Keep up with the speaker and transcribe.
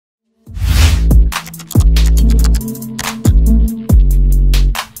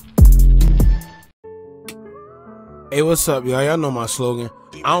Hey, what's up, y'all? Y'all know my slogan.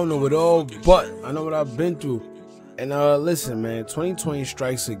 I don't know it all, but I know what I've been through. And listen, man, 2020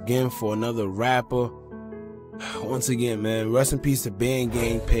 strikes again for another rapper. Once again, man, rest in peace to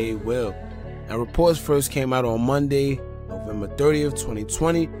Bandgang, PaidWill. Now, reports first came out on Monday, November 30th,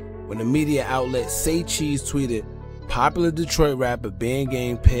 2020, when the media outlet Say Cheese tweeted, popular Detroit rapper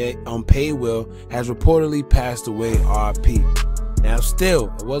Bandgang PaidWill has reportedly passed away, RIP. Now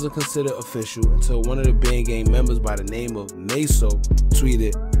still, it wasn't considered official until one of the Bandgang members by the name of Meso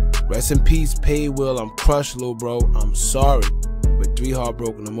tweeted, rest in peace PaidWill, I'm crushed little bro, I'm sorry, with 3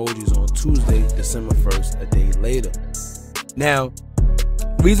 heartbroken emojis on Tuesday, December 1st, a day later. Now,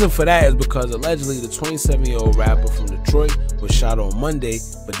 reason for that is because allegedly the 27-year-old rapper from Detroit was shot on Monday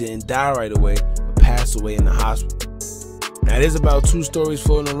but didn't die right away, but passed away in the hospital. Now there's about 2 stories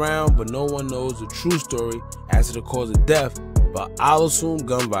floating around, but no one knows the true story as to the cause of death, but I'll assume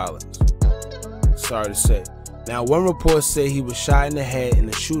gun violence. Sorry to say. Now, one report said he was shot in the head in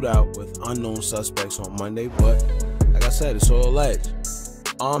a shootout with unknown suspects on Monday, but like I said, it's all alleged.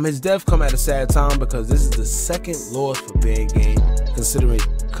 His death come at a sad time because this is the second loss for Bandgang,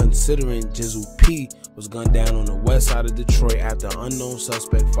 considering Jizzle P was gunned down on the west side of Detroit after an unknown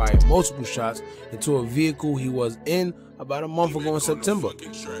suspect fired multiple shots into a vehicle he was in about a month ago in September.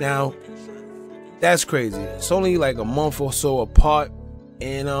 Now, that's crazy. It's only like a month or so apart,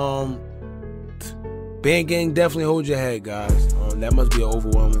 and Bandgang, definitely hold your head, guys. That must be an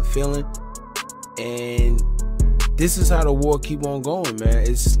overwhelming feeling, and this is how the war keep on going, man.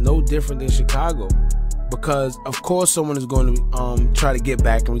 It's no different than Chicago, because of course someone is going to try to get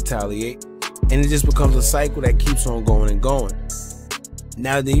back and retaliate, and it just becomes a cycle that keeps on going and going.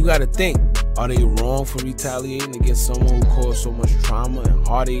 Now then, you got to think, are they wrong for retaliating against someone who caused so much trauma and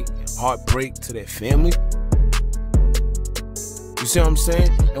heartache and heartbreak to their family? You see what I'm saying?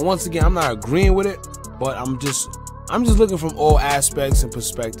 And once again, I'm not agreeing with it, but I'm just looking from all aspects and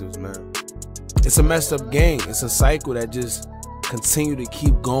perspectives, man. It's a messed up game. It's a cycle that just continue to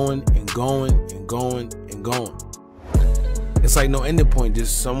keep going and going and going and going. It's like no ending point,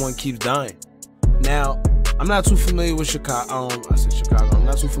 just someone keeps dying. Now, I'm not too familiar with Chicago. I'm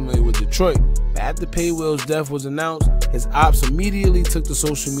not too familiar with Detroit. But after PaidWill's death was announced, his ops immediately took to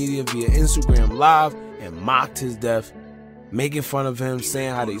social media via Instagram Live and mocked his death, making fun of him,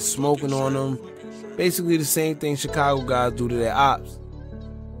 saying how they smoking on him. Basically the same thing Chicago guys do to their ops.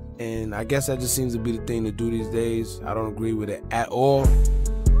 And I guess that just seems to be the thing to do these days. I don't agree with it at all.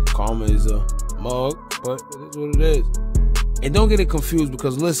 Karma is a mug, but it is what it is. And don't get it confused,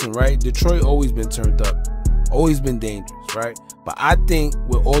 because listen, right? Detroit always been turned up. Always been dangerous, right? But I think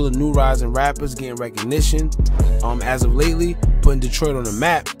with all the new rising rappers getting recognition, as of lately, putting Detroit on the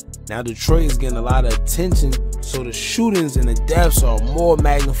map, now Detroit is getting a lot of attention, so the shootings and the deaths are more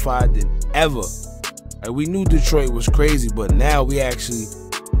magnified than ever. Like, we knew Detroit was crazy, but now we actually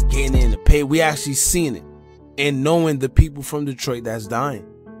getting in the pay. We actually seeing it and knowing the people from Detroit that's dying.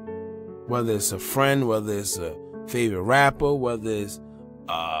 Whether it's a friend, whether it's a favorite rapper, whether it's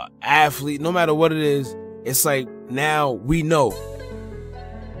athlete, no matter what it is, it's like now we know.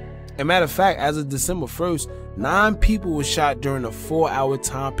 And matter of fact, as of December 1st, 9 people were shot during a 4-hour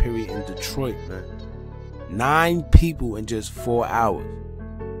time period in Detroit, man. 9 people in just 4 hours.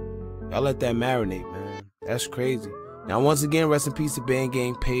 Y'all let that marinate, man. That's crazy. Now, once again, rest in peace to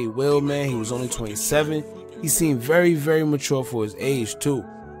Bandgang PaidWill, man. He was only 27. He seemed very, very mature for his age, too.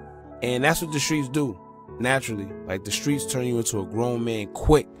 And that's what the streets do, naturally. Like, the streets turn you into a grown man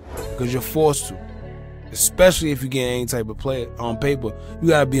quick, because you're forced to. Especially if you get any type of play on paper. You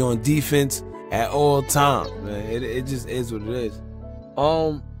gotta be on defense at all times, man. It just is what it is.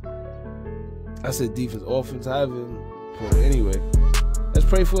 I said defense, offense, however. But anyway, let's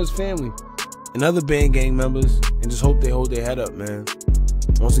pray for his family and other Bandgang members, and just hope they hold their head up, man.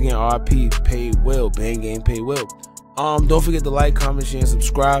 Once again, RIP PaidWill, Bandgang PaidWill. Don't forget to like, comment, share, and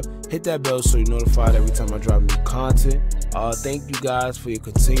subscribe. Hit that bell so you're notified every time I drop new content. Thank you guys for your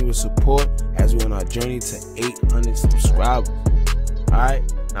continuous support as we're on our journey to 800 subscribers. Alright,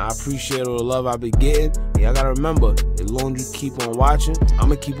 now I appreciate all the love I've been getting. And y'all gotta remember, as long as you keep on watching, I'm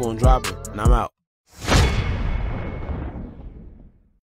gonna keep on dropping. And I'm out.